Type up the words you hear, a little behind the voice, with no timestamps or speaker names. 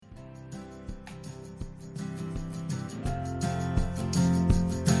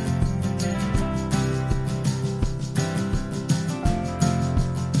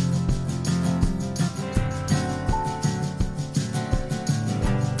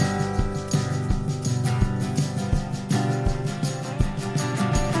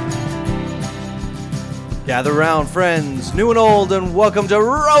Gather round, friends, new and old, and welcome to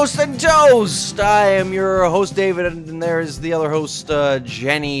Roast and Toast. I am your host, David, and there's the other host,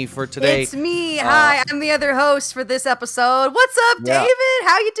 Jennie, for today. It's me. Hi, I'm the other host for this episode. What's up, David?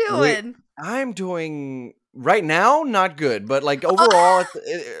 How you doing? I'm doing, right now, not good, but like overall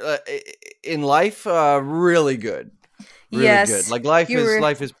in life, really good. Really Yes, good. Like life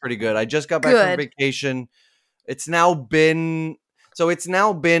is pretty good. I just got back from vacation. It's now been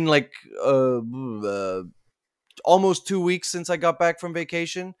like almost 2 weeks since I got back from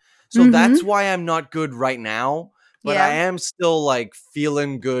vacation. So that's why I'm not good right now. But I am still like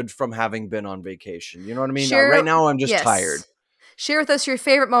feeling good from having been on vacation. You know what I mean? Right now I'm just tired. Share with us your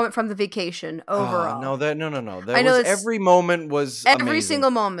favorite moment from the vacation overall. No. Every moment was every amazing.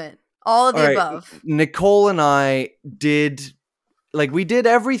 Single moment. All of the above. Nicole and I did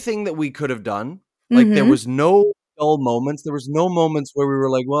everything that we could have done. Like there was no dull moments. There was no moments where we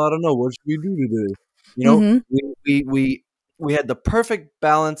were like, well, I don't know, what should we do today? You know, we had the perfect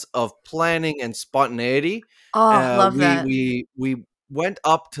balance of planning and spontaneity. Love that. We went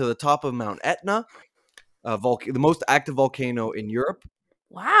up to the top of Mount Etna, the most active volcano in Europe.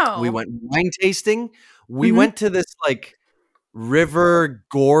 Wow. We went wine tasting. We went to this like river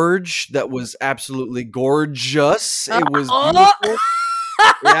gorge that was absolutely gorgeous. It was beautiful.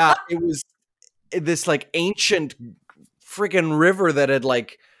 Yeah, it was this like ancient freaking river that had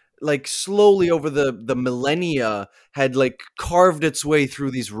like slowly over the millennia had like carved its way through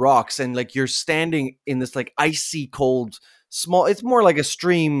these rocks, and like you're standing in this like icy cold small, it's more like a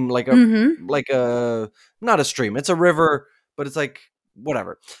stream, like a not a stream, it's a river, but it's like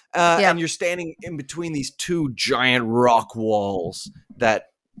whatever. And you're standing in between these two giant rock walls that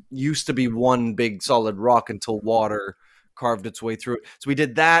used to be one big solid rock until water carved its way through it. So we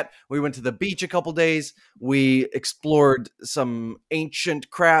did that. We went to the beach a couple days. We explored some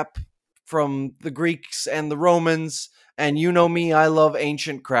ancient crap from the Greeks and the Romans. And you know me, I love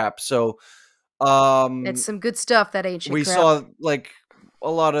ancient crap. So it's some good stuff, that ancient crap. We saw like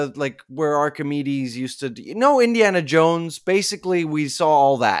a lot of like where Archimedes used to, Indiana Jones. Basically, we saw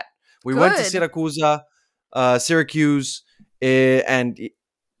all that. We went to Syracuse, and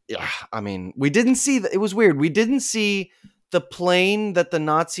yeah, I mean, we didn't see it was weird. We didn't see the plane that the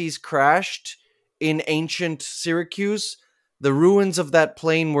Nazis crashed in ancient Syracuse. The ruins of that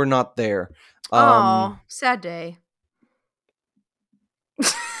plane were not there. Sad day.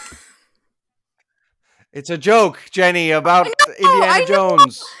 It's a joke, Jennie, about Indiana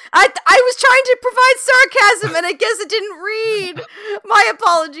Jones. I was trying to provide sarcasm, and I guess it didn't read. My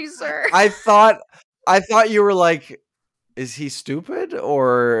apologies, sir. I thought you were like, is he stupid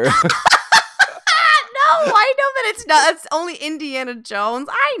or? No, I know that it's not. It's only Indiana Jones.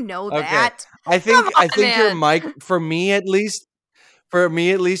 I know that. I think your mic, for me at least,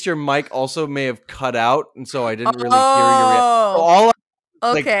 your mic also may have cut out, and so I didn't really hear your reaction.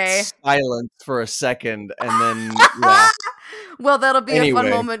 Like silence for a second, and then well, that'll be a fun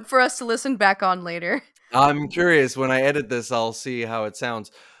moment for us to listen back on later. I'm curious, when I edit this, I'll see how it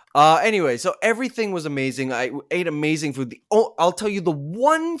sounds. Anyway, so everything was amazing. I ate amazing food. I'll tell you the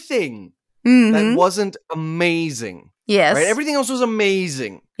one thing that wasn't amazing. Yes. Right? Everything else was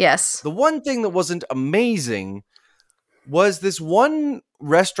amazing. Yes. The one thing that wasn't amazing was this one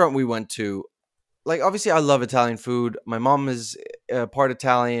restaurant we went to. Like, obviously, I love Italian food. My mom is part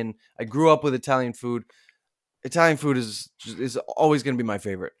Italian. I grew up with Italian food. Italian food is always going to be my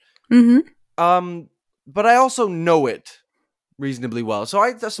favorite. But I also know it reasonably well. So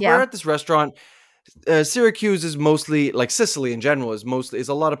we're at this restaurant. Syracuse is mostly, like Sicily in general, is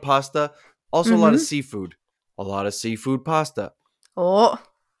a lot of pasta. Also a lot of seafood. A lot of seafood pasta. Oh.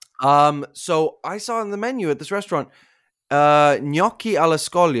 So I saw on the menu at this restaurant, gnocchi alla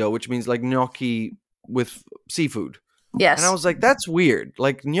scoglio, which means like gnocchi with seafood. Yes. And I was like, that's weird.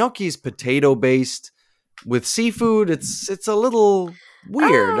 Like, gnocchi is potato based with seafood. It's a little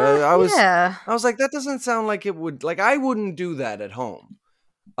weird. I was like, that doesn't sound like it would, like, I wouldn't do that at home.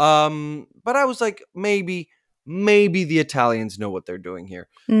 But I was like, maybe the Italians know what they're doing here.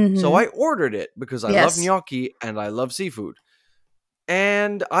 So I ordered it because I love gnocchi and I love seafood.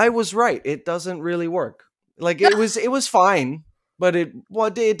 And I was right. It doesn't really work. Like, it was fine, but it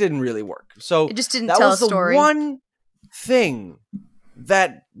didn't really work. So it just didn't tell a story. That was the one thing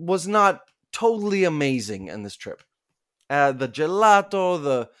that was not totally amazing in this trip. The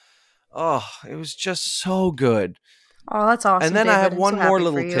gelato, it was just so good. Oh, that's awesome. And then David. I have one more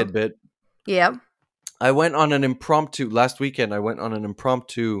little tidbit. Yeah. I went on an impromptu last weekend. I went on an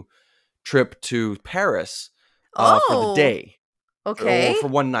impromptu trip to Paris for the day. Okay. For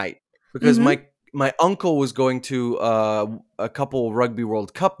one night, because my uncle was going to a couple Rugby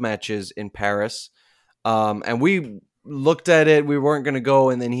World Cup matches in Paris, And we looked at it. We weren't going to go.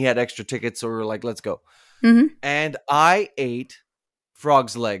 And then he had extra tickets. So we were like, let's go. Mm-hmm. And I ate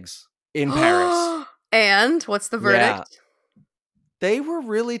frog's legs in Paris. And what's the verdict? Yeah. They were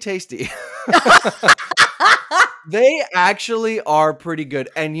really tasty. They actually are pretty good.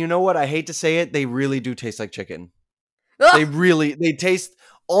 And you know what? I hate to say it. They really do taste like chicken. They taste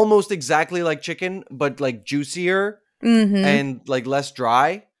almost exactly like chicken, but like juicier and like less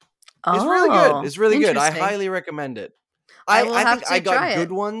dry. It's really good. It's really good. I highly recommend it. I think I got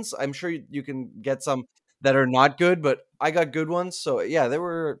good ones. I'm sure you can get some that are not good, but I got good ones. So yeah, they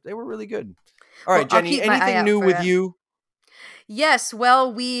were really good. All right, Jenny, anything new with you? Yes,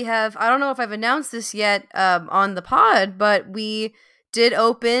 well, we have, I don't know if I've announced this yet on the pod, but we did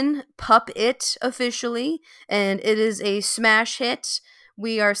open Pup It officially, and it is a smash hit.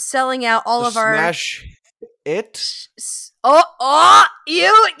 We are selling out all of our... Smash it?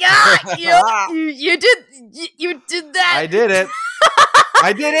 You did that. I did it.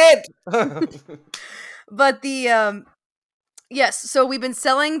 I did it. But yes, so we've been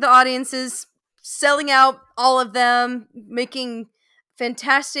selling the audiences, selling out all of them, making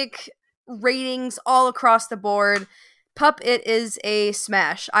fantastic ratings all across the board. Pup It is a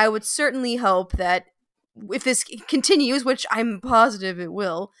smash. I would certainly hope that if this continues, which I'm positive it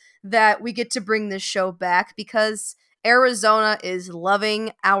will, that we get to bring this show back, because Arizona is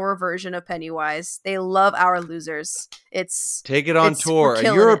loving our version of Pennywise. They love our losers. Take it on tour, a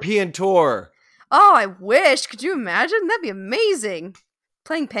European tour. Oh, I wish. Could you imagine? That'd be amazing.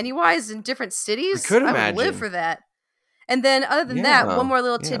 Playing Pennywise in different cities. I could imagine. I would live for that. And then other than that, one more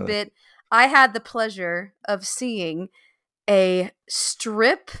little tidbit. I had the pleasure of seeing a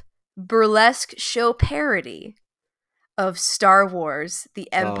strip burlesque show parody of Star Wars, The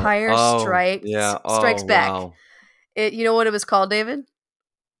Empire Strikes Back. Wow. You know what it was called, David?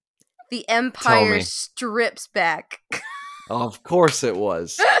 The Empire Strips Back. Of course it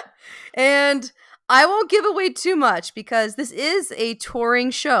was. And I won't give away too much because this is a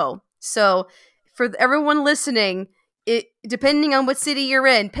touring show. So for everyone listening, depending on what city you're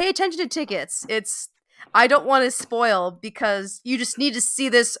in, pay attention to tickets. I don't want to spoil because you just need to see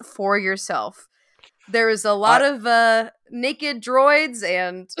this for yourself. There is a lot of naked droids,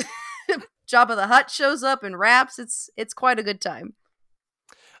 and Jabba the Hutt shows up and raps. It's quite a good time.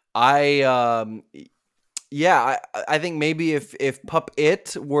 I think maybe if Pup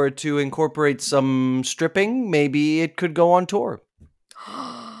It were to incorporate some stripping, maybe it could go on tour.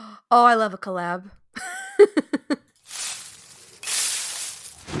 Oh, I love a collab.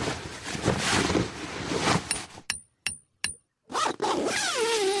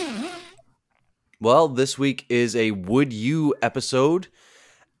 Well, this week is a Would You episode.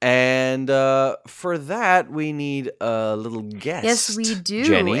 And for that, we need a little guest. Yes, we do.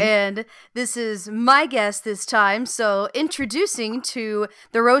 Jenny. And this is my guest this time. So introducing to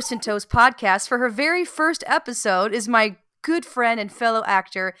the Roast and Toast podcast for her very first episode is my good friend and fellow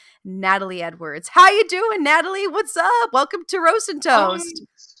actor, Natalie Edwards. How you doing, Natalie? What's up? Welcome to Roast and Toast.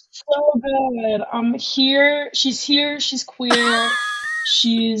 So good. I'm here. She's here. She's queer.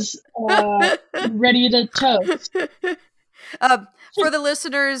 She's ready to toast. For the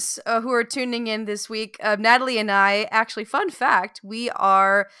listeners who are tuning in this week, Natalie and I, actually, fun fact, we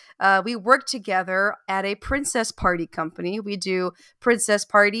work together at a princess party company. We do princess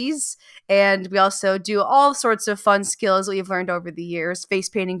parties, and we also do all sorts of fun skills that we've learned over the years, face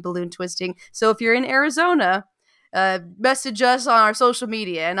painting, balloon twisting. So if you're in Arizona, message us on our social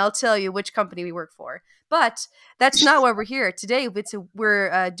media, and I'll tell you which company we work for. But that's not why we're here today.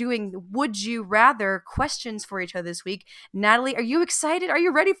 We're doing Would You Rather questions for each other this week. Natalie, are you excited? Are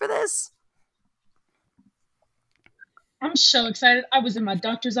you ready for this? I'm so excited. I was in my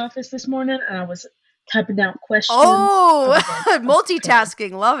doctor's office this morning, and I was typing out questions. Oh,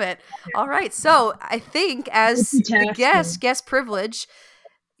 multitasking. Love it. All right. So I think as the guest privilege,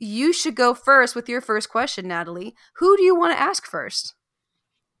 you should go first with your first question, Natalie. Who do you want to ask first?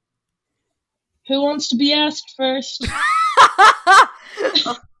 Who wants to be asked first?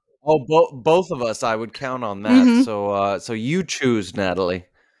 Both of us. I would count on that. Mm-hmm. So you choose, Natalie.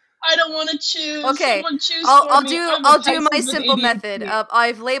 I don't want to choose. Okay, I'll do my simple method.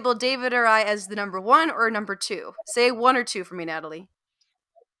 I've labeled David or I as the number 1 or number 2. Say 1 or 2 for me, Natalie.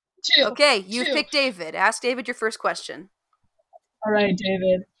 2. Okay, you pick David. Ask David your first question. All right,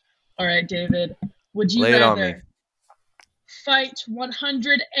 David. Would you Lay it on me. Fight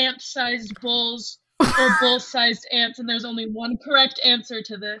 100 ant-sized bulls or bull-sized ants, and there's only one correct answer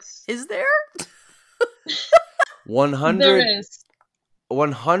to this? Is there? 100. There is.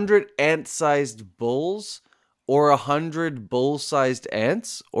 100 ant-sized bulls, or 100 bull-sized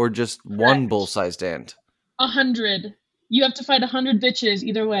ants, or just one bull-sized ant? 100. You have to fight 100 bitches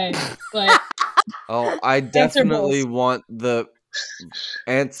either way. But Oh, I definitely want the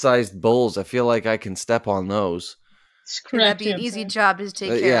ant-sized bulls. I feel like I can step on those. That'd be an easy job to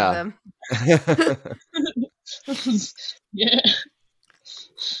take care of them. Yeah.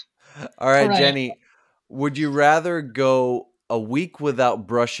 All right, Jennie. Would you rather go a week without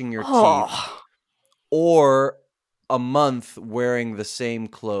brushing your teeth or a month wearing the same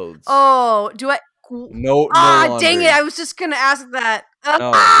clothes? Oh, do I? No laundry. Dang it! I was just gonna ask that.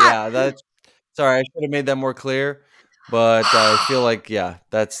 That's. Sorry, I should have made that more clear. But I feel like,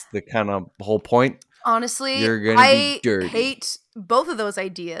 that's the kind of whole point. Honestly, you're gonna be dirty. I hate both of those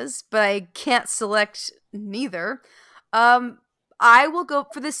ideas, but I can't select neither. I will go,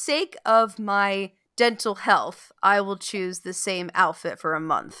 for the sake of my dental health, I will choose the same outfit for a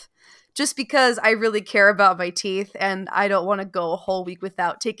month. Just because I really care about my teeth and I don't want to go a whole week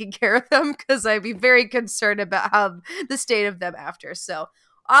without taking care of them because I'd be very concerned about how the state of them after. So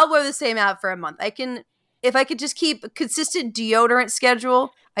I'll wear the same outfit for a month. If I could just keep a consistent deodorant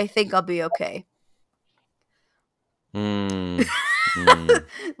schedule, I think I'll be okay.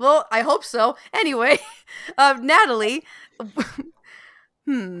 Well, I hope so. Anyway, Natalie,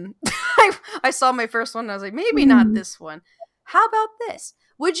 I saw my first one and I was like, maybe not this one. How about this?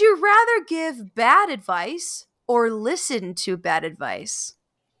 Would you rather give bad advice or listen to bad advice?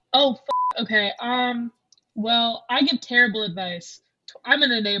 Oh, okay. Well, I give terrible advice. I'm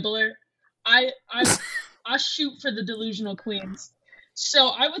an enabler. I shoot for the delusional queens. So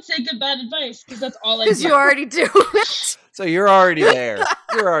I would say give bad advice because that's all I do. Because you already do it. So you're already there.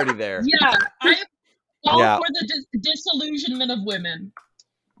 You're already there. Yeah, I am all for the disillusionment of women.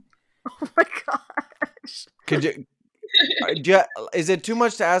 Oh my gosh. Could you? Is it too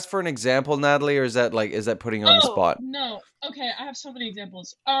much to ask for an example, Natalie, or is that putting you on the spot? No. Okay, I have so many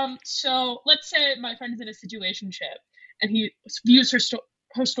examples. So let's say my friend is in a situationship and he views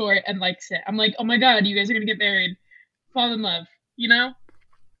her story and likes it. I'm like, oh my god, you guys are gonna get married, fall in love. You know,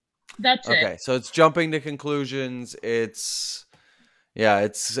 that's it. Okay, so it's jumping to conclusions. It's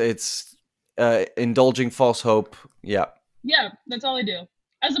indulging false hope. Yeah. Yeah, that's all I do.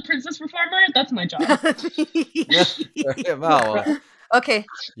 As a princess performer, that's my job. Well, okay.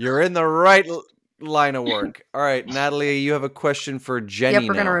 You're in the right line of work. All right, Natalie, you have a question for Jennie. Yep,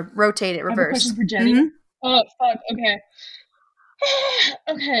 we're going to rotate it reverse. I have a question for Jennie. Mm-hmm. Oh, fuck. Okay.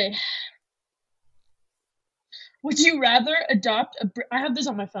 Okay. Would you rather adopt I have this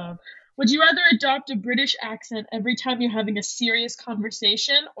on my phone. Would you rather adopt a British accent every time you're having a serious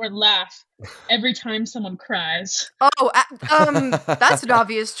conversation or laugh every time someone cries? Oh, that's an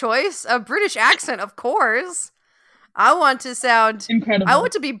obvious choice. A British accent, of course. I want to sound incredible. I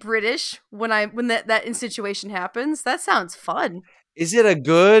want to be British when that situation happens. That sounds fun. Is it a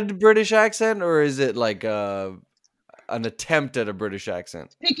good British accent or is it like an attempt at a British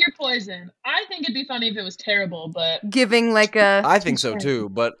accent? Pick your poison. I think it'd be funny if it was terrible, but giving like a. I think so too,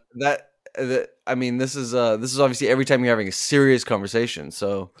 but I mean, this is obviously every time you're having a serious conversation.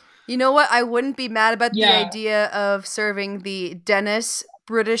 So you know what? I wouldn't be mad about the idea of serving the Dennis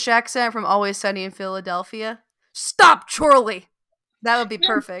British accent from Always Sunny in Philadelphia. Stop, Charley. That would be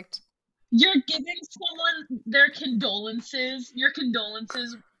perfect. You're giving someone their condolences. Your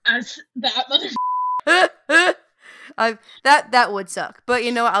condolences as that mother. That would suck, but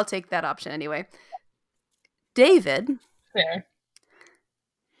you know what? I'll take that option anyway. David. Fair.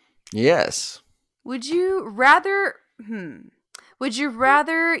 Yes. Would you rather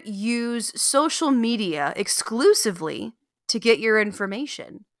use social media exclusively to get your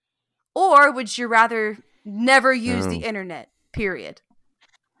information? Or would you rather never use the internet, period?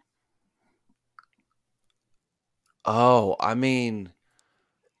 Oh, I mean,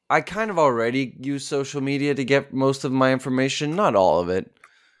 I kind of already use social media to get most of my information, not all of it.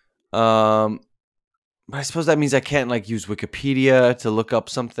 But I suppose that means I can't use Wikipedia to look up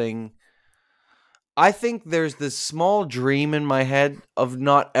something. I think there's this small dream in my head of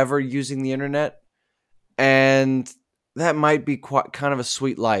not ever using the internet, and that might be kind of a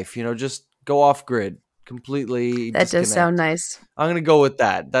sweet life, just go off grid completely. That does sound nice. I'm going to go with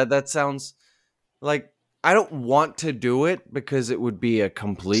that. That sounds like I don't want to do it because it would be a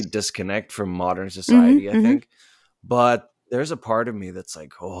complete disconnect from modern society, I think. But there's a part of me that's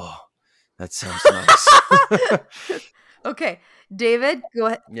like, oh, that sounds nice. Okay, David, go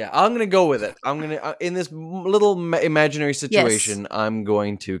ahead. Yeah, I'm going to go with it. I'm going to, in this little imaginary situation, I'm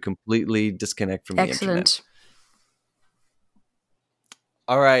going to completely disconnect from the internet.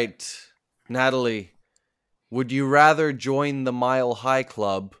 All right, Natalie, would you rather join the Mile High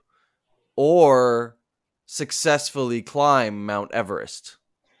Club or successfully climb Mount Everest?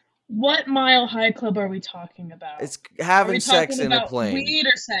 What Mile High Club are we talking about? It's Are having we sex talking in a about plane. weed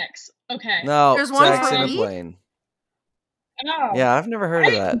or sex? Okay. No, There's one sex for in a weed? plane. Oh, Yeah, I've never heard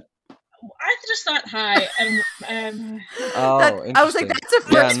of that. I just thought high and Oh, I was like, interesting. that's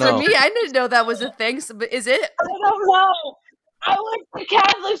a Yeah, first for no. me. I didn't know that was a thing. So, but is it? I don't know. I went to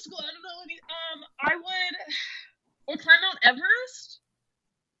Catholic school. I don't know any. I would or climb Mount Everest.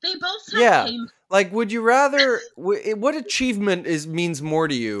 They both sound Yeah. painful. Like, would you rather? What achievement means more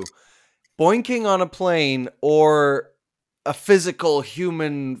to you? Boinking on a plane or a physical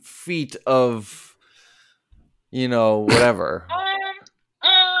human feat of, whatever.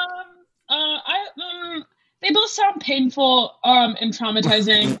 They both sound painful, and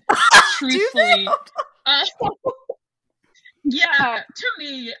traumatizing. Truthfully, yeah. To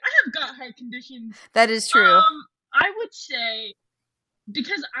me, I have got heart conditions. That is true. I would say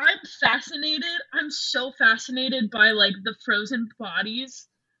because I'm so fascinated by like the frozen bodies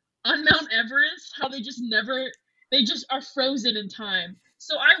on Mount Everest. How they just are frozen in time.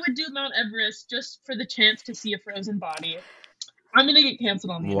 So I would do Mount Everest just for the chance to see a frozen body. I'm gonna get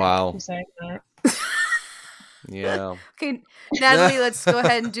canceled on the internet for saying that. Yeah. Okay, Natalie, let's go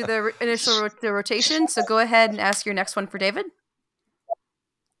ahead and do the initial rotation. So go ahead and ask your next one for David.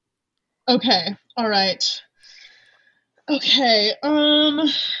 Okay. All right. Okay.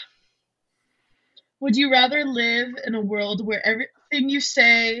 Would you rather live in a world where everything you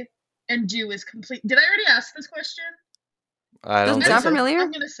say and do is complete? Did I already ask this question? I don't Doesn't think sound so. familiar.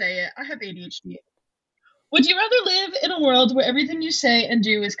 I'm gonna say it. I have ADHD. Would you rather live in a world where everything you say and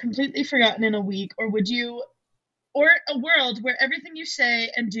do is completely forgotten in a week, or a world where everything you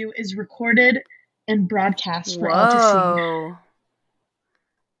say and do is recorded and broadcast for all to Whoa.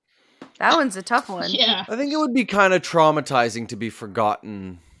 That one's a tough one. see? Yeah. I think it would be kind of traumatizing to be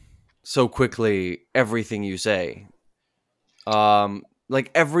forgotten so quickly, everything you say. Like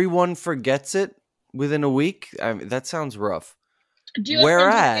everyone forgets it within a week. I mean, that sounds rough. Do you have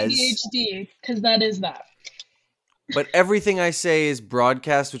friends with ADHD? Because that is that. But everything I say is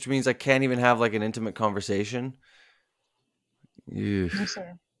broadcast, which means I can't even have like an intimate conversation. No,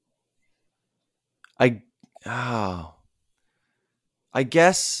 sir. I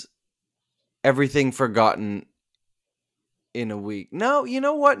guess everything forgotten in a week. No, you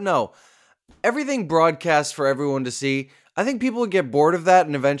know what? No. Everything broadcast for everyone to see. I think people would get bored of that,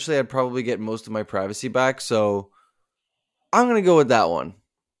 and eventually I'd probably get most of my privacy back. So I'm going to go with that one.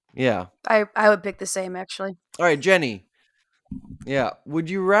 Yeah. I would pick the same, actually. All right, Jennie. Yeah. Would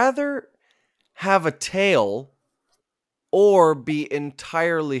you rather have a tail or be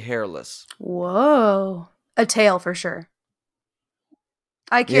entirely hairless? Whoa. A tail for sure.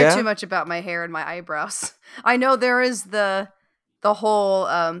 I care Yeah? too much about my hair and my eyebrows. I know there is the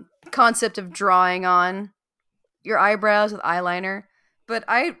whole concept of drawing on your eyebrows with eyeliner, but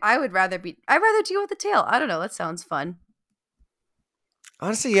I'd rather deal with the tail. I don't know. That sounds fun.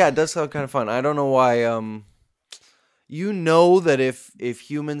 Honestly, yeah, it does sound kind of fun. I don't know why. You know that if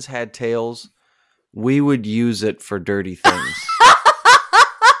humans had tails, we would use it for dirty things.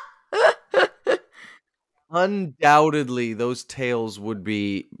 Undoubtedly, those tails would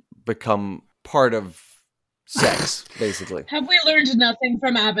become part of sex, basically. Have we learned nothing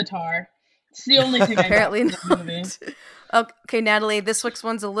from Avatar? It's the only thing I Apparently got from the movie. Okay, Natalie, this next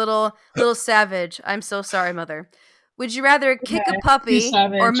one's a little savage. I'm so sorry, mother. Would you rather kick a puppy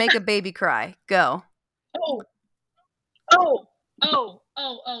or make a baby cry? Go. Oh.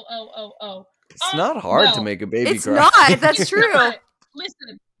 It's not hard to make a baby it's cry. It's not. That's true.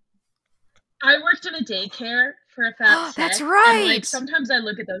 Listen, I worked in a daycare for a fat sec. That's right. And, like, sometimes I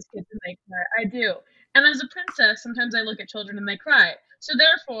look at those kids and they cry. I do. And as a princess, sometimes I look at children and they cry. So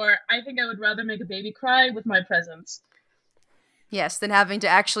therefore, I think I would rather make a baby cry with my presence. Yes, than having to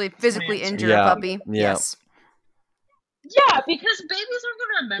actually physically injure a puppy. Yeah. Yes. Yeah, because babies aren't going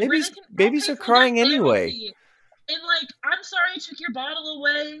to remember. Babies are crying anyway. And, like, I'm sorry I took your bottle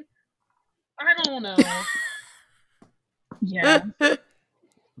away. I don't know. Yeah.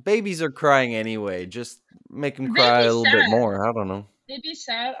 Babies are crying anyway. Just make them cry a little bit more. I don't know. They'd be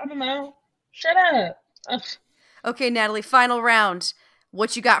sad. I don't know. Shut up. Ugh. Okay, Natalie, final round.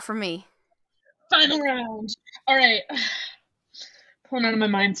 What you got for me? Final round. All right. Pulling out of my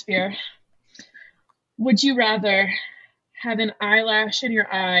mind sphere. Would you rather have an eyelash in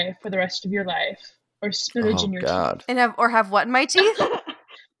your eye for the rest of your life, or spinach in your teeth? And have what in my teeth?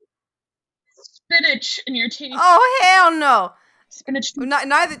 Spinach in your teeth. Oh, hell no. Spinach.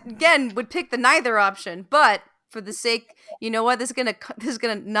 Neither again would pick the neither option, but for the sake, you know what? This is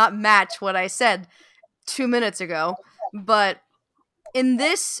gonna not match what I said 2 minutes ago. But in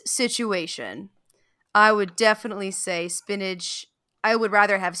this situation, I would definitely say spinach I would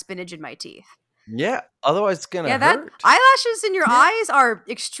rather have spinach in my teeth. Yeah, otherwise it's gonna That hurt. eyelashes in your eyes are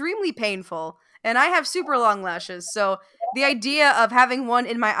extremely painful, and I have super long lashes, so the idea of having one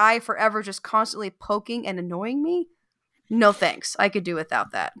in my eye forever just constantly poking and annoying me, no thanks. I could do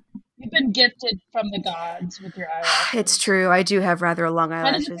without that. You've been gifted from the gods with your eyelashes. It's true. I do have rather long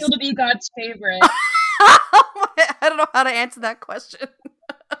eyelashes. How does it feel to be God's favorite? I don't know how to answer that question.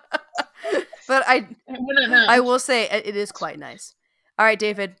 But I will say it is quite nice. All right,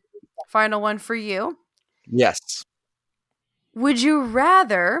 David, final one for you. Yes. Would you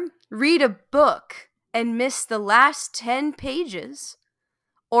rather read a book and miss the last 10 pages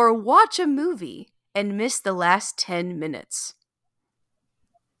or watch a movie and miss the last 10 minutes?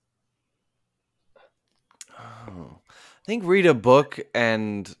 Oh. I think read a book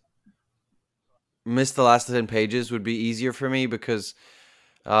and miss the last 10 pages would be easier for me because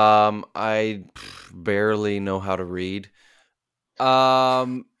I barely know how to read.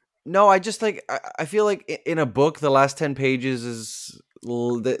 No, I just I feel like in a book the last 10 pages is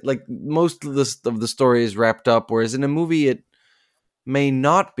like most of the story is wrapped up, whereas in a movie it may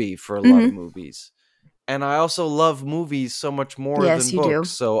not be for a lot of movies. And I also love movies so much more than books,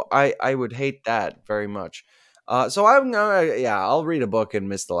 so I would hate that very much. So I'll read a book and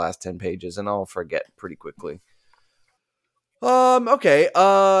miss the last 10 pages, and I'll forget pretty quickly. Okay.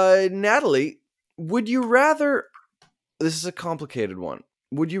 Natalie, would you rather? This is a complicated one.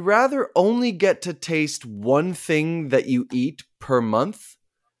 Would you rather only get to taste one thing that you eat per month?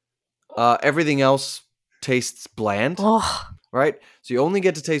 Everything else tastes bland, right? So you only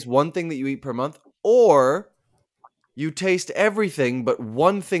get to taste one thing that you eat per month, or you taste everything, but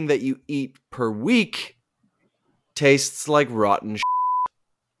one thing that you eat per week tastes like rotten shit.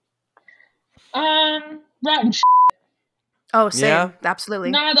 Rotten shit. Oh, same. Yeah? Absolutely.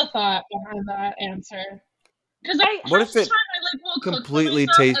 Not a thought behind that answer. Because what if it completely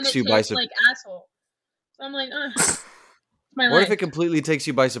takes you by surprise? Like asshole. So I'm like, what if it completely takes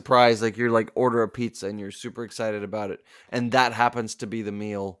you by surprise? Like you're like order a pizza and you're super excited about it, and that happens to be the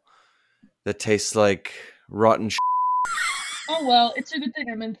meal that tastes like rotten shit. Oh well, it's a good thing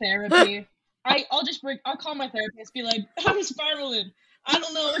I'm in therapy. I'll call my therapist, be like, I'm spiraling. I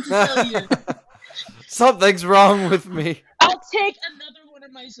don't know what to tell you. Something's wrong with me. I'll take another one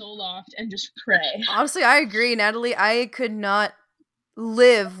of my Zoloft and just pray. Honestly, I agree, Natalie. I could not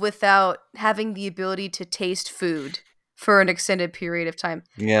live without having the ability to taste food for an extended period of time.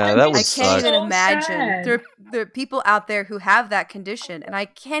 Yeah, that was I can't even imagine. There are people out there who have that condition, and I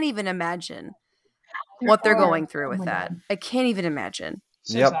can't even imagine what they're going through with that. I can't even imagine.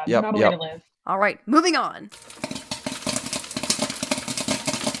 So yep. Not a way to live. All right, moving on.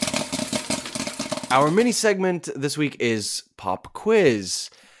 Our mini segment this week is Pop Quiz.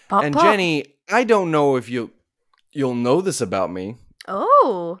 Pop. Jennie, I don't know if you'll know this about me.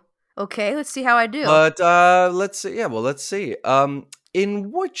 Oh, okay. Let's see how I do. But let's see. Yeah, well, let's see.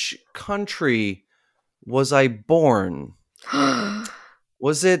 In which country was I born?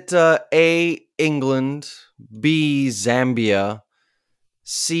 Was it A, England, B, Zambia,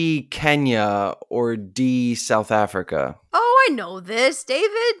 C, Kenya, or D, South Africa? Oh, I know this.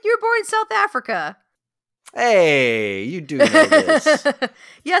 David, you're born in South Africa. Hey, you do know this.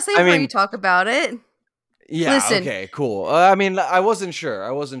 Yes, I've heard you talk about it. Yeah, listen, okay, cool. I wasn't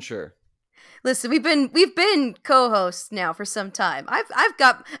sure. Listen, we've been co-hosts now for some time. I've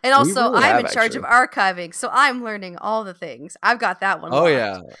got, and also really I'm in charge of archiving, so I'm learning all the things. I've got that one. Oh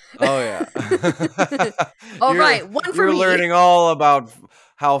yeah. All right, one for me. You're learning all about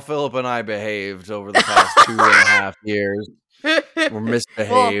how Philip and I behaved over the past 2.5 years. We're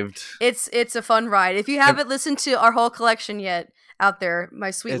misbehaved. Well, it's a fun ride. If you haven't listened to our whole collection yet, out there, my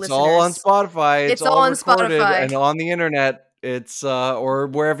sweet listeners, it's all on Spotify. It's all on Spotify and on the internet. It's or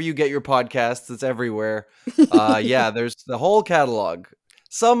wherever you get your podcasts. It's everywhere. Yeah, there's the whole catalog.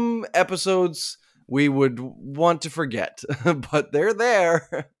 Some episodes we would want to forget, but they're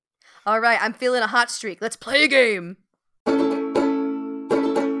there. All right, I'm feeling a hot streak. Let's play a game.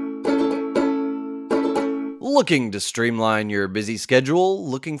 Looking to streamline your busy schedule?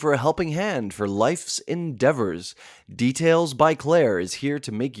 Looking for a helping hand for life's endeavors? Details by Claire is here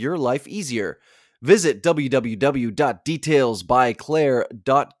to make your life easier. Visit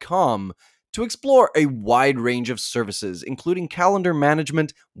www.detailsbyclaire.com to explore a wide range of services, including calendar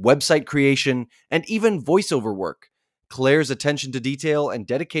management, website creation, and even voiceover work. Claire's attention to detail and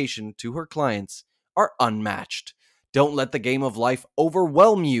dedication to her clients are unmatched. Don't let the game of life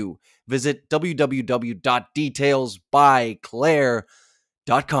overwhelm you. Visit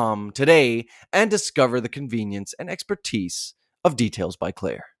www.detailsbyclaire.com today and discover the convenience and expertise of Details by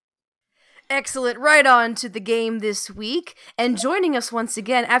Claire. Excellent. Right on to the game this week. And joining us once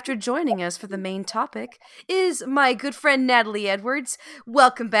again, after joining us for the main topic, is my good friend Natalie Edwards.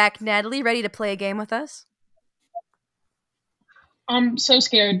 Welcome back, Natalie. Ready to play a game with us? I'm so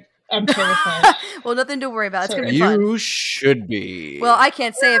scared. I'm terrified. Well, nothing to worry about. It's going to be You fun. should be. Well, I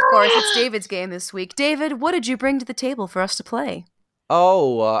can't say, of course. It's David's game this week. David, what did you bring to the table for us to play?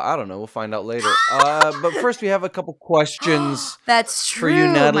 Oh, I don't know. We'll find out later. But first, we have a couple questions. That's true. For you,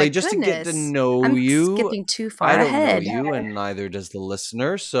 Natalie, My just goodness. to get to know I'm you. skipping too far I don't ahead. know you, and neither does the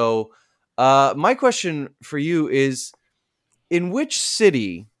listener. So, my question for you is: in which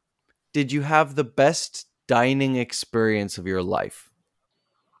city did you have the best dining experience of your life?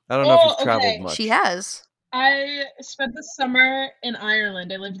 I don't know if you've traveled much. She has. I spent the summer in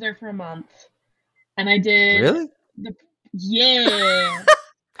Ireland. I lived there for a month, and I did. Really? Yeah.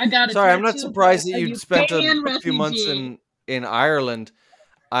 I got it. Sorry, I'm not surprised that you'd spent a few months in Ireland.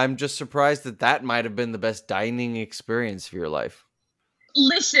 I'm just surprised that might have been the best dining experience of your life.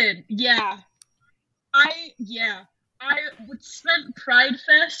 Listen, I would spent Pride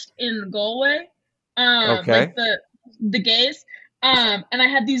Fest in Galway. Okay. Like the gays. And I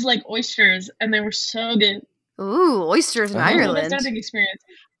had these like oysters, and they were so good. Ooh, oysters in Ireland. Dining experience.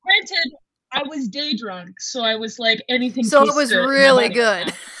 Granted, I was day drunk, so I was like anything. So it was really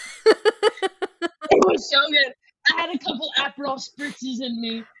good. It was so good. I had a couple Aperol spritzes in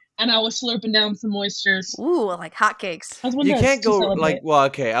me, and I was slurping down some oysters. Ooh, like hotcakes. You can't go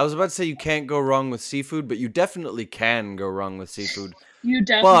okay. I was about to say you can't go wrong with seafood, but you definitely can go wrong with seafood. You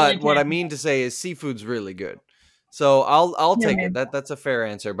definitely. But what I mean to say is seafood's really good. So I'll take it. That's a fair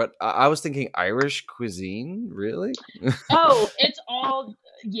answer. But I was thinking Irish cuisine, really? Oh, it's all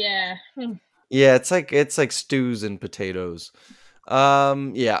yeah. Yeah, it's like stews and potatoes.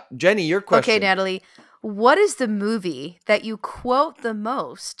 Yeah, Jennie, your question. Okay, Natalie, what is the movie that you quote the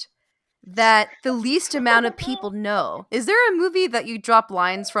most that the least amount of people know? Is there a movie that you drop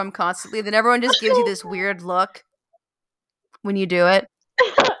lines from constantly that everyone just gives you this weird look when you do it?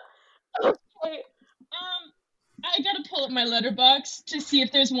 Okay. I gotta pull up my letterbox to see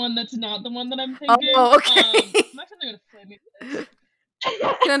if there's one that's not the one that I'm thinking. Oh, okay. My friends are gonna flame me for this.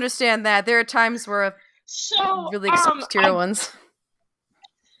 I can understand that. There are times where really obscure ones.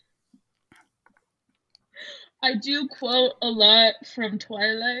 I do quote a lot from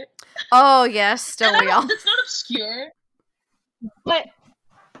Twilight. Oh yes, don't we all? It's not obscure, but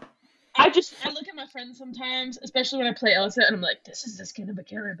I look at my friends sometimes, especially when I play Elsa, and I'm like, "This is the skin of a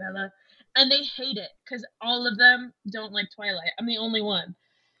killer, Bella," and they hate it because all of them don't like Twilight. I'm the only one.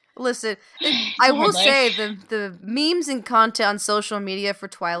 Listen, I will say the memes and content on social media for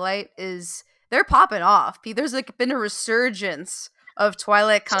Twilight they're popping off. There's like been a resurgence of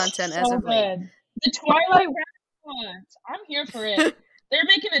Twilight content as of late. The Twilight Renaissance. I'm here for it. They're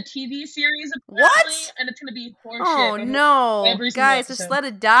making a TV series apparently, what? And it's gonna be horseshit. Oh no, guys, just let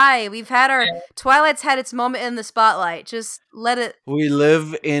it die. We've had Twilight's had its moment in the spotlight. Just let it. We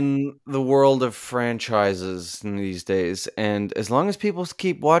live in the world of franchises these days, and as long as people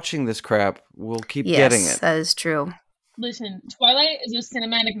keep watching this crap, we'll keep getting it. Yes, that is true. Listen, Twilight is a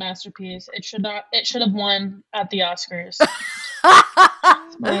cinematic masterpiece. It should have won at the Oscars.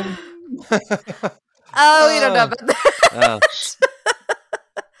 Oh, you don't know about that.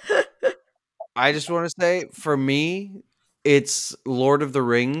 I just want to say, for me, it's Lord of the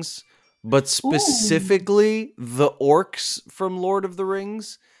Rings, but specifically the orcs from Lord of the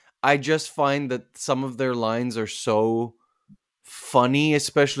Rings. I just find that some of their lines are so funny,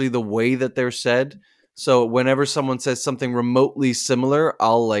 especially the way that they're said. So whenever someone says something remotely similar,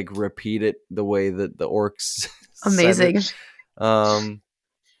 I'll like repeat it the way that the orcs Amazing. said it.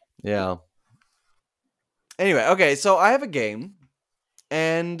 Yeah. Anyway, okay, so I have a game.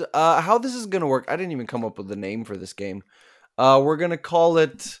 And how this is going to work, I didn't even come up with a name for this game. We're going to call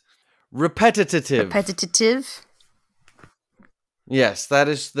it Repetitive. Repetitive? Yes, that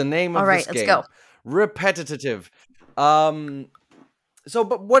is the name of this game. All right, let's go. Repetitive. But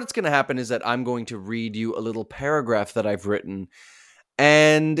what's going to happen is that I'm going to read you a little paragraph that I've written.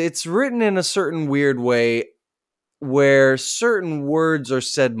 And it's written in a certain weird way where certain words are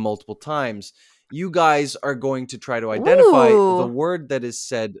said multiple times. You guys are going to try to identify the word that is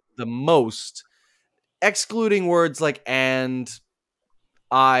said the most, excluding words like and,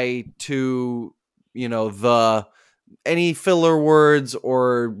 I, to, the, any filler words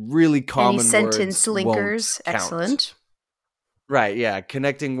or really common words. Any sentence linkers. Excellent. Right, yeah.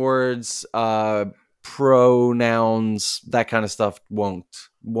 Connecting words, pronouns, that kind of stuff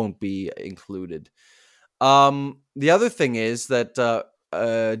won't be included. The other thing is that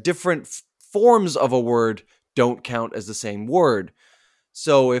different forms of a word don't count as the same word.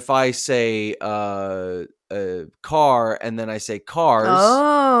 So if I say car and then I say cars,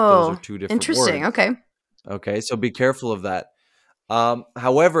 those are two different interesting. words. Okay. Okay, so be careful of that.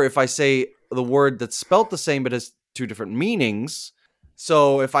 However, if I say the word that's spelt the same but has two different meanings,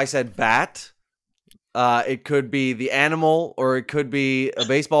 so if I said bat, it could be the animal or it could be a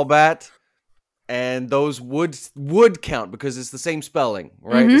baseball bat, and those would count because it's the same spelling,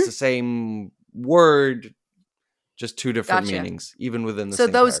 right? Mhm. It's the same word, just two different Gotcha. meanings, even within the So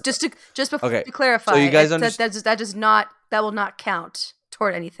same those paragraph. just Okay, to clarify, so you guys that will not count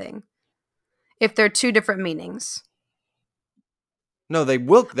toward anything if they're two different meanings. No, they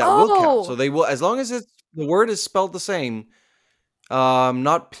will. That will count. Oh! So they will, as long as the word is spelled the same,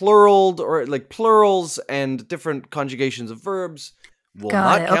 not pluraled or like plurals and different conjugations of verbs will Got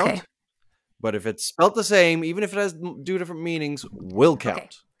not it, count. okay. But if it's spelled the same, even if it has two different meanings, will count. Okay.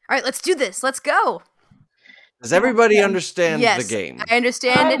 All right, let's do this. Let's go. Does everybody understand Yes, the game? I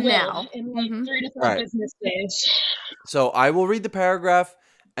understand I it will now. in like Mhm. 3 to 4 Right. business days. So I will read the paragraph,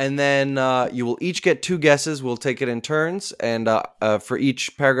 and then you will each get 2 guesses. We'll take it in turns, and for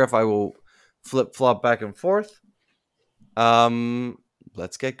each paragraph, I will flip-flop back and forth.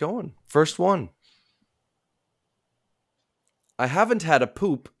 Let's get going. First one. I haven't had a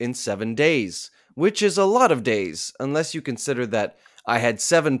poop in 7 days, which is a lot of days, unless you consider that I had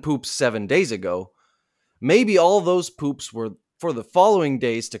 7 poops 7 days ago. Maybe all those poops were for the following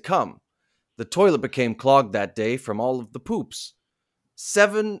days to come. The toilet became clogged that day from all of the poops.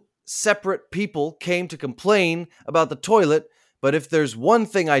 7 separate people came to complain about the toilet, but if there's one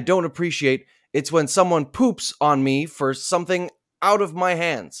thing I don't appreciate, it's when someone poops on me for something out of my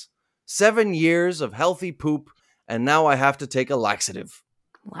hands. 7 years of healthy poop, and now I have to take a laxative.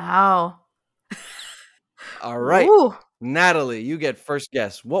 Wow. All right. Ooh. Natalie, you get first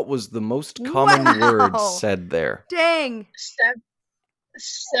guess. What was the most common word Wow. said there? Dang.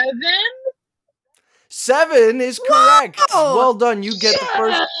 7? 7 is correct. Whoa! Well done. You get the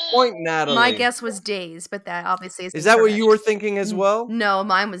first point, Natalie. My guess was days, but that obviously is Is that what incorrect. you were thinking as well? No,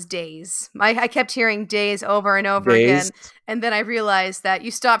 mine was days. I kept hearing days over and over Days? again, and then I realized that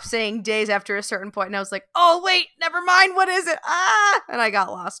you stopped saying days after a certain point, and I was like, oh, wait, never mind, what is it? Ah! And I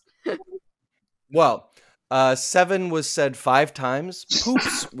got lost. Well, 7 was said 5 times.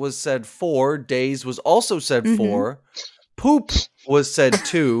 Poops was said 4. Days was also said 4. Poop was said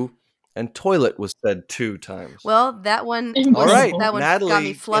 2. And toilet was said 2 times. Well, that one, All right, that one Natalie got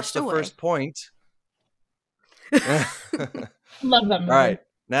me gets flushed the away. first point. Love that movie. All right,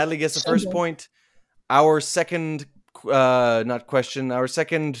 Natalie gets the first point. Our second, our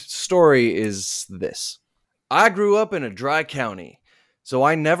second story is this. I grew up in a dry county, so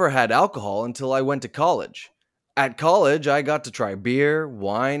I never had alcohol until I went to college. At college, I got to try beer,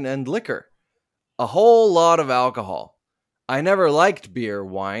 wine, and liquor. A whole lot of alcohol. I never liked beer,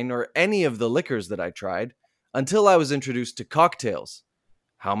 wine, or any of the liquors that I tried until I was introduced to cocktails.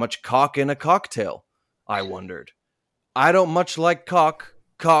 How much cock in a cocktail? I wondered. I don't much like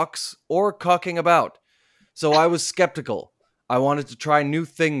cocks, or cocking about. So I was skeptical. I wanted to try new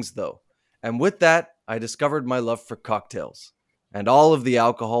things, though. And with that, I discovered my love for cocktails and all of the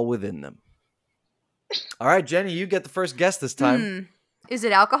alcohol within them. All right, Jenny, you get the first guess this time. Is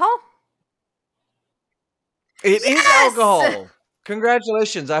it alcohol? It is alcohol.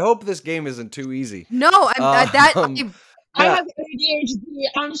 Congratulations. I hope this game isn't too easy. No, I have ADHD.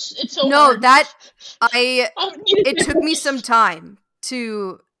 It's so no, hard. It took me some time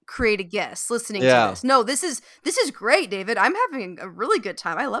to create a guess listening to this. No, this is great, David. I'm having a really good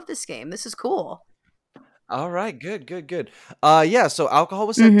time. I love this game. This is cool. All right, good. So alcohol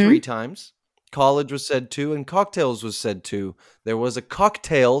was said 3 times. College was said 2, and cocktails was said 2. There was a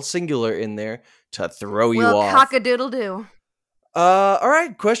cocktail singular in there to throw you off. Well, cock-a-doodle-doo. All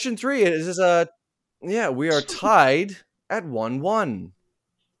right, question 3. We are tied at 1-1.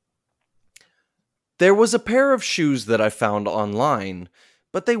 There was a pair of shoes that I found online,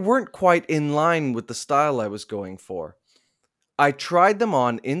 but they weren't quite in line with the style I was going for. I tried them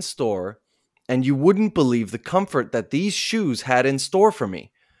on in store, and you wouldn't believe the comfort that these shoes had in store for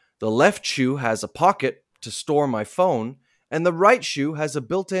me. The left shoe has a pocket to store my phone, and the right shoe has a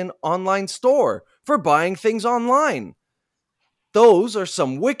built-in online store for buying things online. Those are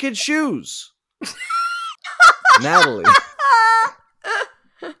some wicked shoes. Natalie.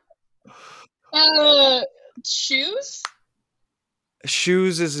 Shoes?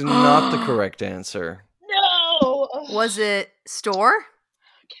 Shoes is not the correct answer. No. Was it store?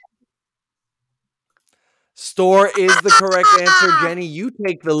 Store is the correct answer, Jenny. You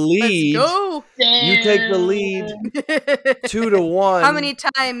take the lead. Let's go. You take the lead. 2-1. How many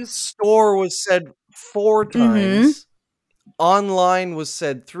times? Store was said 4 times. online was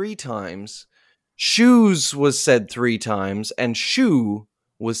said 3 times, shoes was said 3 times, and shoe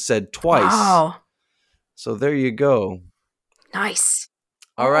was said twice. Wow. So there you go. Nice.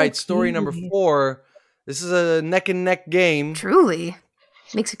 All right, story number 4. This is a neck and neck game. Truly.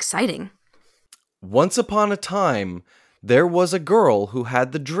 Makes exciting. Once upon a time, there was a girl who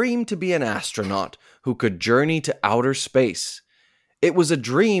had the dream to be an astronaut who could journey to outer space. It was a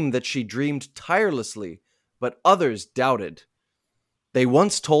dream that she dreamed tirelessly, but others doubted. They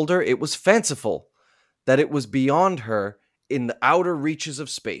once told her it was fanciful, that it was beyond her in the outer reaches of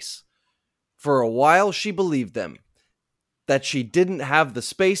space. For a while, she believed them, that she didn't have the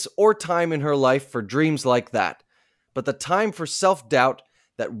space or time in her life for dreams like that. But the time for self-doubt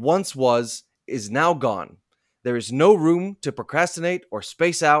that once was is now gone. There is no room to procrastinate or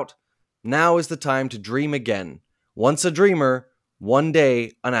space out. Now is the time to dream again. Once a dreamer, one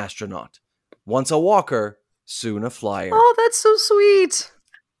day an astronaut. Once a walker, soon a flyer. Oh, that's so sweet.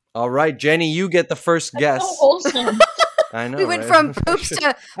 All right, Jenny, you get the first guess. So wholesome. I know. We went right? from poops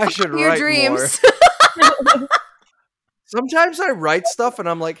to I should your write dreams. more. Sometimes I write stuff and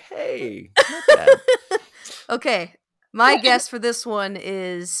I'm like, hey, not bad. Okay. My guess for this one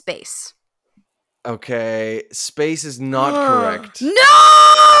is space. Okay, space is not correct. No!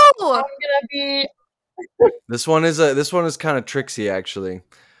 I'm gonna be. This one is kind of tricksy, actually.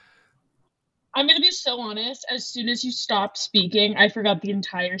 I'm gonna be so honest. As soon as you stopped speaking, I forgot the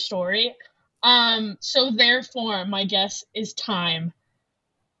entire story. So therefore, my guess is time.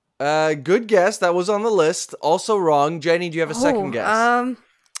 Good guess. That was on the list. Also wrong. Jenny, do you have a second guess?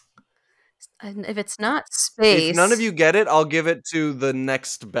 If it's not space, If none of you get it, I'll give it to the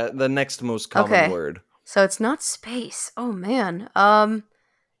next most common word. So it's not space. Oh man. I'm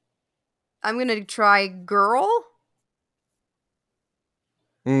gonna try girl.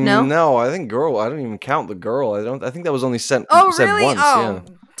 No? No, I think girl. I don't even count the girl. I think that was only said really? once. Oh,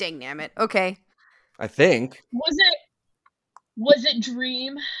 Yeah. dang it. Okay. I think Was it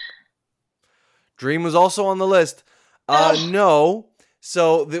dream? dream was also on the list. No.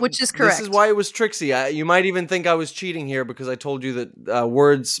 So which is correct. This is why it was tricksy. You might even think I was cheating here because I told you that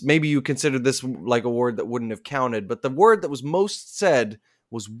words. Maybe you considered this like a word that wouldn't have counted, but the word that was most said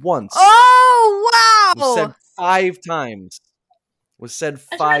was once. Oh wow! Was said 5 times. Was said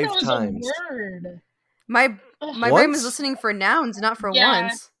 5 was times. A word. My brain was listening for nouns, not for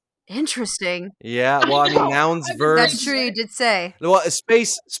once. Interesting. Yeah, well, I mean, nouns, verbs. That's true. You did say. Well,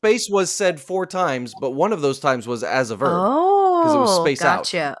 space was said 4 times, but one of those times was as a verb. Oh, because it was space out.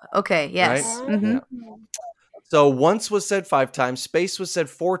 Gotcha. Okay. Yes. Right? Mm-hmm. Yeah. So once was said 5 times. Space was said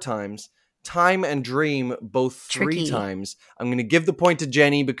 4 times. Time and dream both 3 times. I'm going to give the point to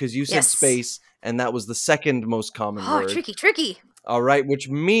Jenny because you said space, and that was the second most common word. Tricky. All right, which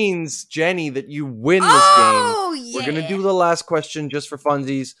means, Jenny, that you win this game. Yeah. We're going to do the last question just for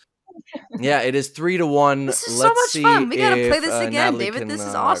funsies. Yeah, it is 3-1. This is Let's so much fun. We got to play if, this again, Natalie David. can, This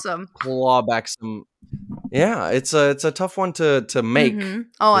is awesome. Claw back some. Yeah, it's a tough one to make. Mm-hmm.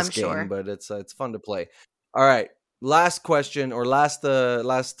 Oh, this I'm game, sure. but it's fun to play. All right, last question or last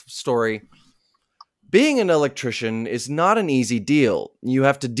story. Being an electrician is not an easy deal. You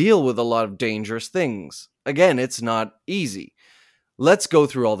have to deal with a lot of dangerous things. Again, it's not easy. Let's go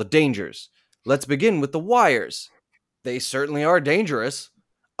through all the dangers. Let's begin with the wires. They certainly are dangerous.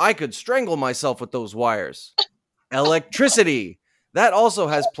 I could strangle myself with those wires. Electricity. That also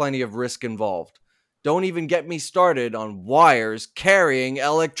has plenty of risk involved. Don't even get me started on wires carrying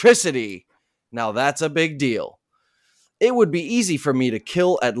electricity. Now that's a big deal. It would be easy for me to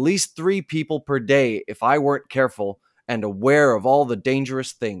kill at least 3 people per day if I weren't careful and aware of all the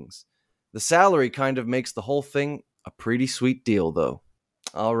dangerous things. The salary kind of makes the whole thing a pretty sweet deal, though.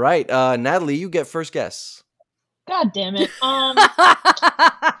 All right, Natalie, you get first guess. God damn it. I'm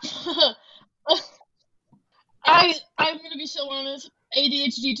gonna be so honest.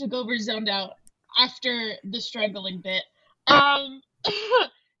 ADHD took over, zoned out after the strangling bit.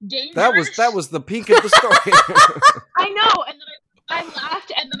 Dangerous. That was the peak of the story. I know, and then I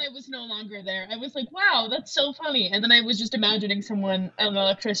laughed, and then I was no longer there. I was like, "Wow, that's so funny," and then I was just imagining someone, an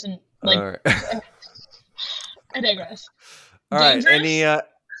electrician, like. All right. I digress. All right. Any?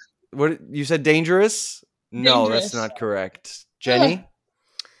 What you said? Dangerous? No, that's not correct. Jenny?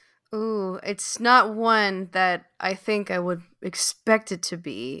 Ooh, it's not one that I think I would expect it to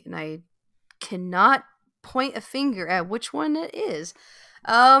be, and I cannot point a finger at which one it is.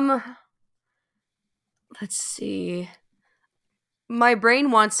 Let's see. My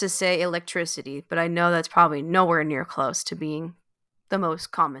brain wants to say electricity, but I know that's probably nowhere near close to being the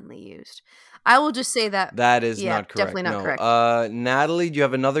most commonly used. I will just say that. That is not correct. Definitely not correct. Natalie, do you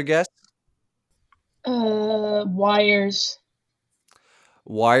have another guess? Wires.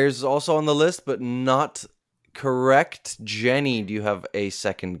 Wires is also on the list, but not correct. Jennie, do you have a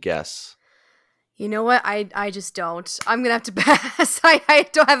second guess? You know what? I just don't. I'm gonna have to pass. I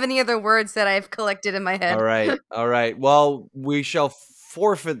don't have any other words that I've collected in my head. All right. Well, we shall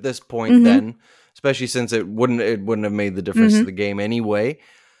forfeit this point then, especially since it wouldn't have made the difference to the game anyway.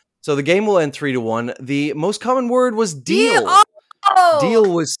 So the game will end 3-1. The most common word was deal.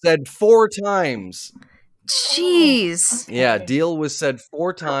 Deal was said 4 times. Jeez. Yeah, deal was said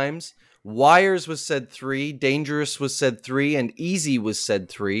 4 times. Wires was said 3. Dangerous was said 3. And easy was said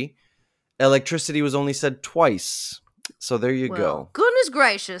 3. Electricity was only said twice. So there you go. Goodness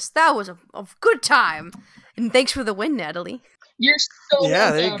gracious. That was a good time. And thanks for the win, Natalie. You're so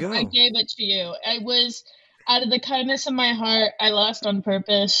welcome. There you go. I gave it to you. I was, out of the kindness of my heart, I lost on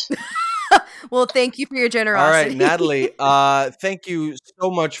purpose. Well, thank you for your generosity. All right, Natalie, thank you so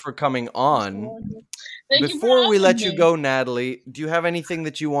much for coming on. Before we let you go, Natalie, do you have anything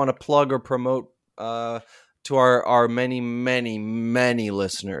that you want to plug or promote to our many, many, many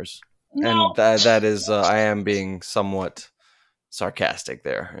listeners? No. And that is, I am being somewhat sarcastic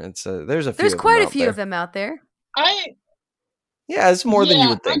there. It's there's quite a few of them out there. Yeah, it's more than you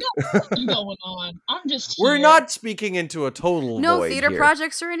would think. I got nothing going on. I'm just We're here. not speaking into a total No void theater here.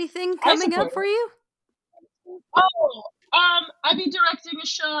 projects or anything coming up for you? I'll be directing a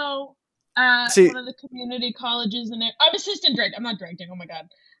show at one of the community colleges in there. I'm assistant directing. I'm not directing. Oh my god.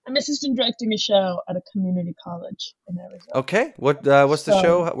 I'm assistant directing a show at a community college in Arizona. Okay. What's the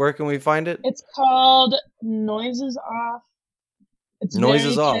show? Where can we find it? It's called Noises Off. It's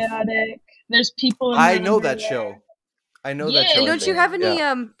Noises very Off. chaotic. There's people in I know that show. I know that show. And don't you have any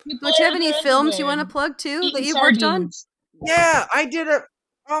don't you have any films you want to plug too that you've worked on? Yeah, I did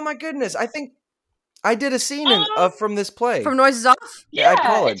oh my goodness. I think I did a scene from this play. From Noises Off? Yeah, at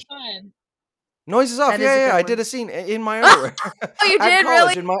college. It's fun. Noises Off. Yeah. I did a scene in my underwear. Oh, you did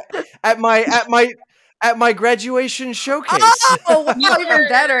college, really? At my graduation showcase. Oh, wow, even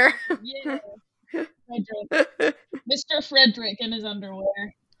better. Yeah. Mr. Frederick in his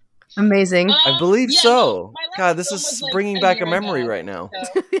underwear. Amazing. I believe so. My God, this is bringing back a memory right now.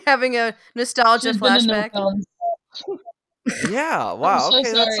 So. Having a nostalgia flashback. Yeah, wow. So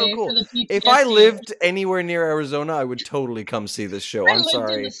okay, that's so cool. If I lived anywhere near Arizona, I would totally come see this show. I'm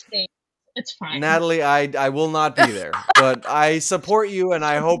sorry. In the States. It's fine. Natalie, I will not be there, but I support you and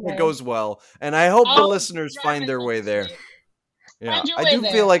I hope it goes well. And I hope the listeners find their way there. Yeah, I do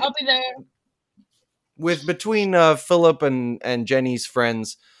feel like I'll be there. Between Philip and Jennie's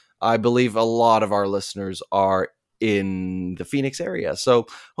friends, I believe a lot of our listeners are in the Phoenix area. So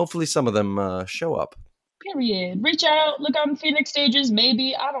hopefully some of them show up. Period. Reach out, look on Phoenix Stages,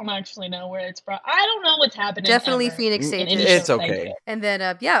 maybe. I don't actually know where it's from. I don't know what's happening. Definitely Phoenix Stages. It's okay. And then,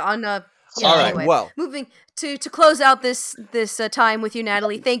 on... all right, anyway, well. Moving to close out this time with you,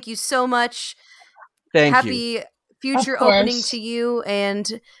 Natalie, thank you so much. Happy future opening to you,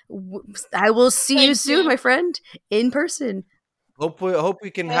 and I will see you soon, my friend, in person. Hope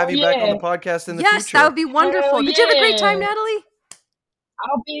we can have you back on the podcast in the future. Yes, that would be wonderful. Did you have a great time, Natalie?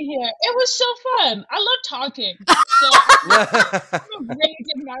 I'll be here. It was so fun. I love talking. So I'm a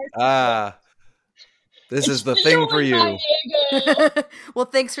great this is the thing for you. Well,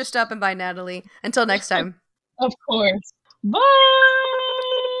 thanks for stopping by, Natalie. Until next time. Of course. Bye.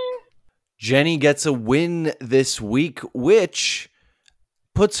 Jennie gets a win this week, which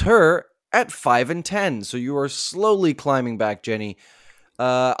puts her at 5-10. So you are slowly climbing back, Jennie.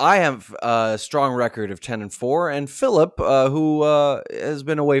 I have a strong record of 10-4, and Philip, who has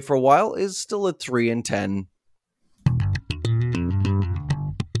been away for a while, is still at 3-10.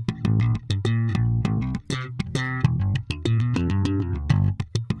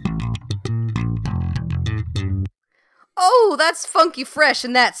 Oh, that's funky fresh,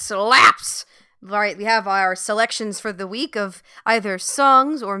 and that slaps! All right, we have our selections for the week of either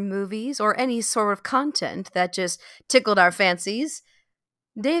songs or movies or any sort of content that just tickled our fancies.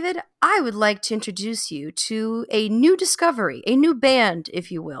 David, I would like to introduce you to a new discovery, a new band, if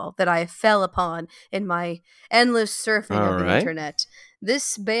you will, that I fell upon in my endless surfing of the internet.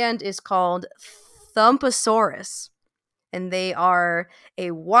 This band is called Thumpasaurus, and they are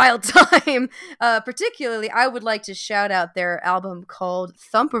a wild time. Particularly, I would like to shout out their album called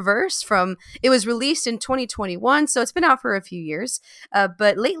Thumpaverse. It was released in 2021, so it's been out for a few years.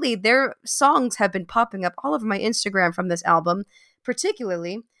 But lately, their songs have been popping up all over my Instagram from this album.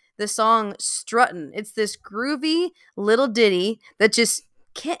 Particularly the song Struttin'. It's this groovy little ditty that just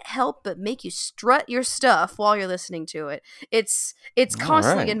can't help but make you strut your stuff while you're listening to it. It's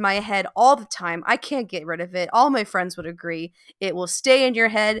constantly in my head all the time. I can't get rid of it. All my friends would agree. It will stay in your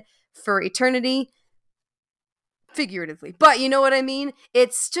head for eternity. Figuratively. But you know what I mean?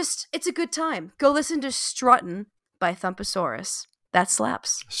 It's a good time. Go listen to Struttin' by Thumposaurus. That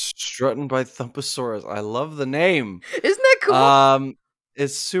slaps. Struttin' by Thumposaurus. I love the name. Isn't that cool?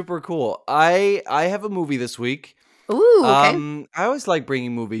 It's super cool. I have a movie this week. Ooh, okay. I always like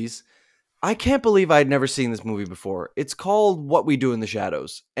bringing movies. I can't believe I'd never seen this movie before. It's called What We Do in the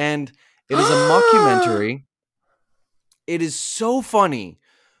Shadows, and it is a mockumentary. It is so funny,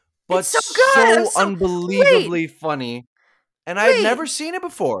 but it's so good. unbelievably funny. And I had never seen it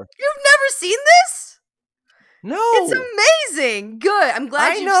before. You've never seen this? No. It's amazing. Good. I'm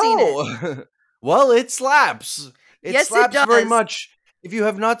glad you've seen it. Well, it slaps. It Yes, slaps it does. very much. If you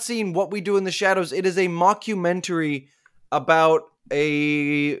have not seen What We Do in the Shadows, it is a mockumentary about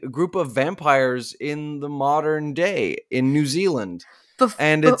a group of vampires in the modern day in New Zealand.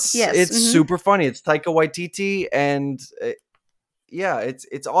 And it's super funny. It's Taika Waititi, and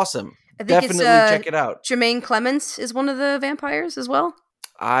it's awesome. I think Definitely check it out. Jermaine Clements is one of the vampires as well.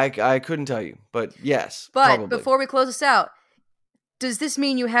 I couldn't tell you, but yes. But probably. Before we close this out, does this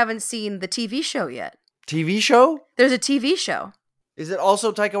mean you haven't seen the TV show yet? TV show? There's a TV show. Is it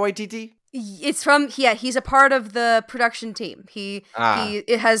also Taika Waititi? It's from he's a part of the production team.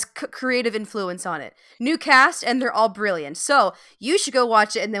 It has creative influence on it. New cast, and they're all brilliant. So you should go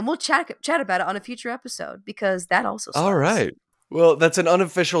watch it, and then we'll chat about it on a future episode, because that also slaps. All right. Well, that's an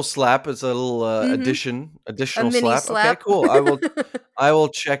unofficial slap. It's a little additional slap. slap. Okay, cool. I will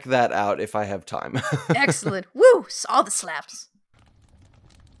check that out if I have time. Excellent. Woo! All the slaps.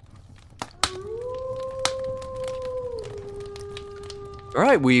 All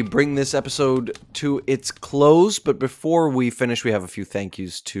right, we bring this episode to its close, but before we finish, we have a few thank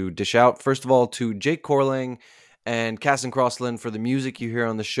yous to dish out. First of all, to Jake Corling and Casson Crossland for the music you hear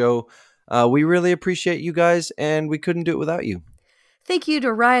on the show. We really appreciate you guys, and we couldn't do it without you. Thank you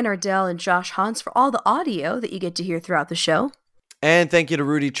to Ryan Ardell and Josh Hans for all the audio that you get to hear throughout the show. And thank you to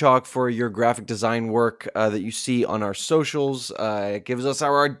Rudy Chalk for your graphic design work that you see on our socials. It gives us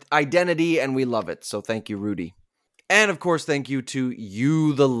our identity, and we love it. So thank you, Rudy. And of course, thank you to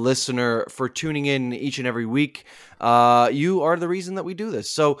you, the listener, for tuning in each and every week. You are the reason that we do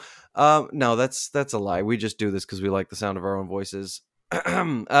this. So, no, that's a lie. We just do this because we like the sound of our own voices.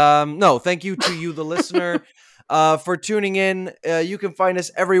 No, thank you to you, the listener, for tuning in. You can find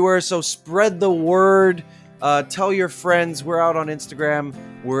us everywhere, so spread the word. Tell your friends. We're out on Instagram.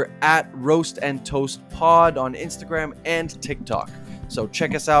 We're at Roast and Toast Pod on Instagram and TikTok. So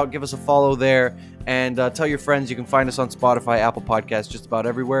check us out. Give us a follow there. And tell your friends. You can find us on Spotify, Apple Podcasts, just about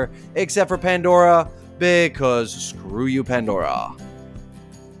everywhere, except for Pandora, because screw you, Pandora.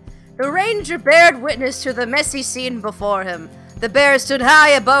 The ranger bared witness to the messy scene before him. The bear stood high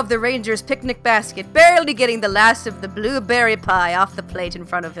above the ranger's picnic basket, barely getting the last of the blueberry pie off the plate in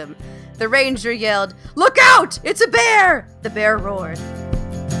front of him. The ranger yelled, "Look out! It's a bear!" The bear roared.